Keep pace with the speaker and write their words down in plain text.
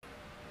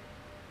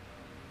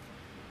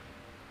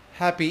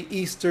Happy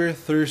Easter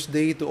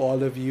Thursday to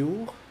all of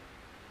you.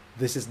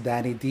 This is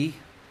Danny D,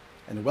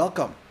 and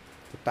welcome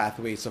to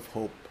Pathways of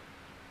Hope.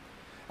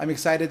 I'm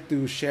excited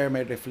to share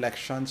my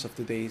reflections of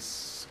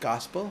today's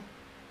Gospel,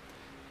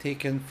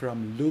 taken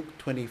from Luke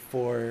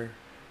 24,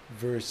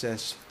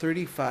 verses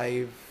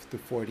 35 to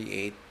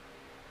 48.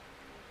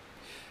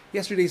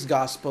 Yesterday's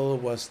Gospel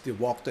was the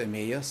walk to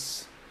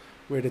Emmaus,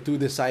 where the two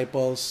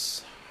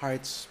disciples'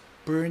 hearts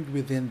burned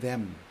within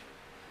them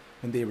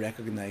when they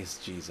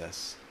recognized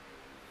Jesus.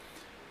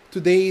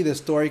 Today, the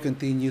story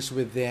continues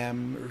with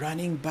them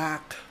running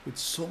back with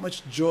so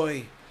much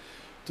joy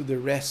to the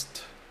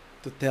rest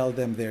to tell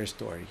them their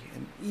story.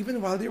 And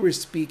even while they were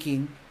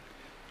speaking,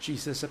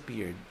 Jesus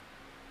appeared.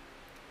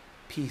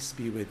 Peace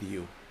be with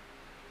you.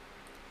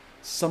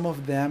 Some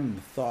of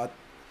them thought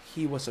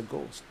he was a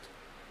ghost.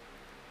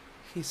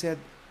 He said,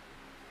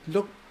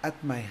 "Look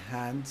at my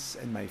hands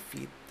and my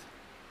feet,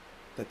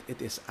 that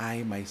it is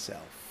I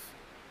myself."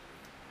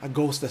 A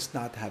ghost does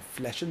not have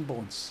flesh and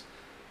bones,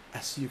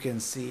 as you can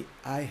see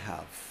I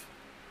have.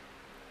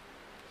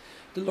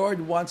 The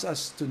Lord wants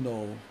us to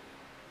know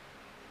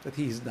that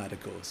He is not a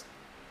ghost.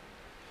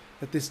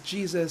 That this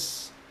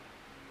Jesus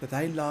that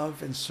I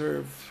love and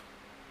serve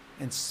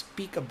and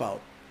speak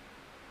about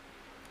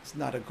is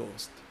not a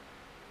ghost.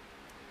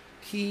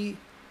 He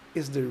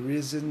is the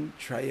risen,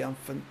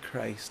 triumphant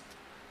Christ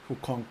who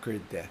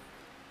conquered death.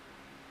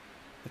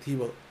 That He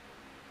will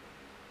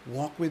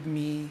walk with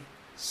me,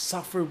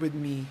 suffer with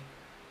me,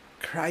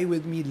 cry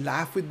with me,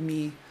 laugh with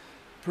me,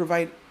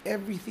 provide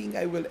everything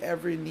I will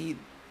ever need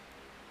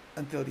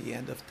until the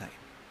end of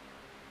time.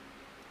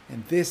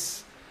 And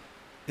this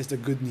is the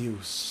good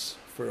news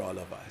for all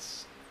of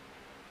us.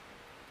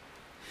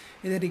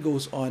 And then He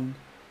goes on,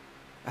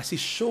 as He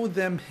showed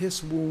them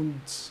His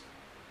wounds,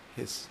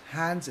 His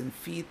hands and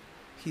feet,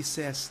 He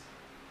says,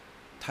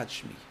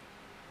 "Touch me."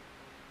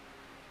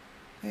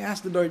 I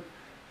asked the Lord,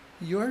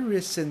 your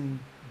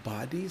risen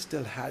body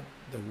still had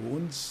the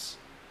wounds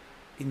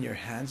in your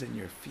hands and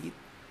your feet?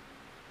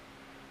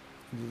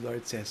 And the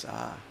Lord says,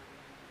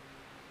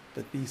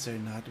 but these are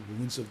not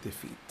wounds of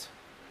defeat.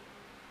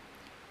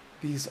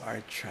 These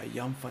are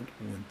triumphant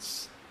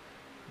wounds,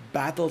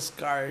 battle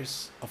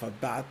scars of a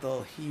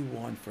battle He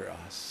won for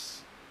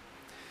us.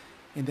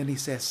 And then He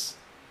says,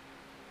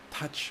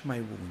 touch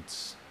my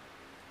wounds.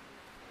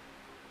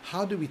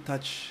 How do we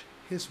touch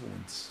His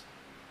wounds?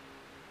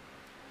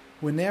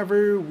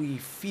 Whenever we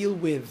feel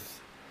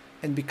with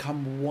and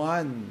become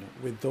one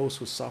with those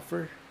who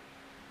suffer,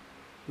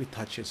 we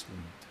touch His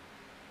wound.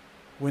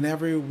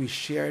 Whenever we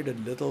share the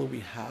little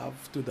we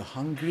have to the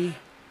hungry,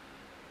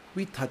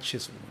 we touch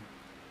His wound.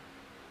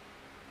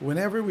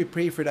 Whenever we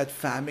pray for that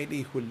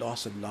family who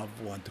lost a loved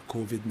one to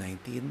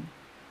COVID-19,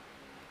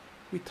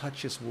 we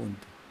touch His wound.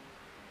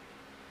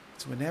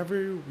 It's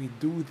whenever we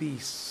do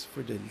this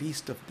for the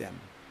least of them,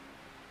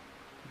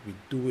 we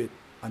do it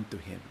unto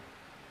Him.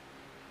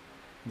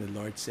 The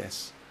Lord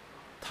says,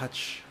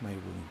 touch my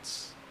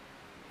wounds.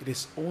 It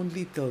is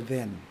only till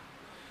then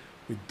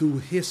we do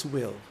His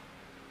will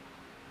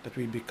that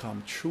we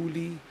become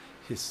truly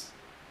His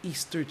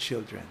Easter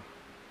children,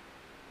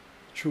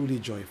 truly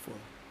joyful.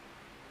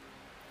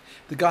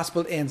 The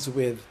Gospel ends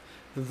with,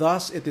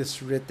 "Thus it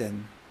is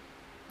written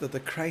that the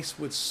Christ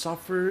would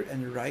suffer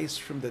and rise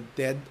from the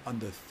dead on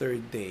the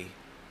third day,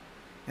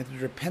 and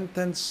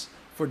repentance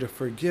for the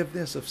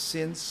forgiveness of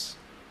sins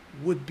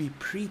would be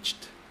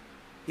preached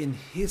in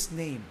His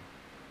name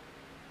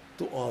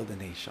to all the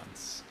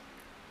nations."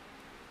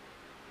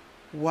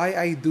 Why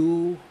I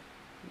do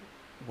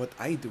what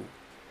I do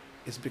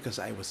is because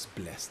I was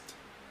blessed,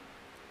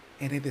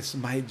 and it is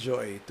my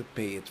joy to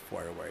pay it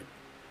forward.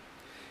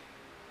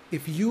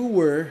 If you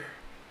were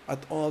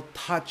at all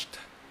touched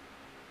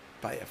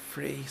by a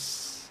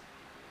phrase,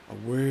 a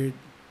word,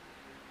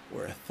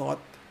 or a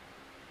thought,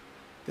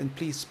 then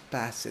please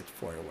pass it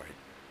forward.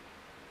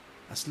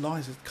 As long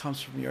as it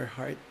comes from your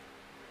heart,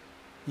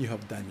 you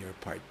have done your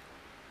part.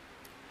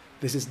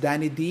 This is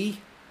Danny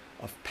D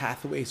of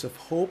Pathways of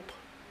Hope.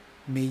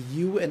 May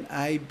you and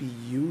I be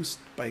used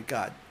by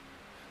God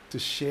to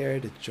share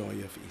the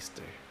joy of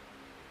Easter.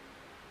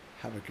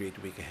 Have a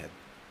great week ahead.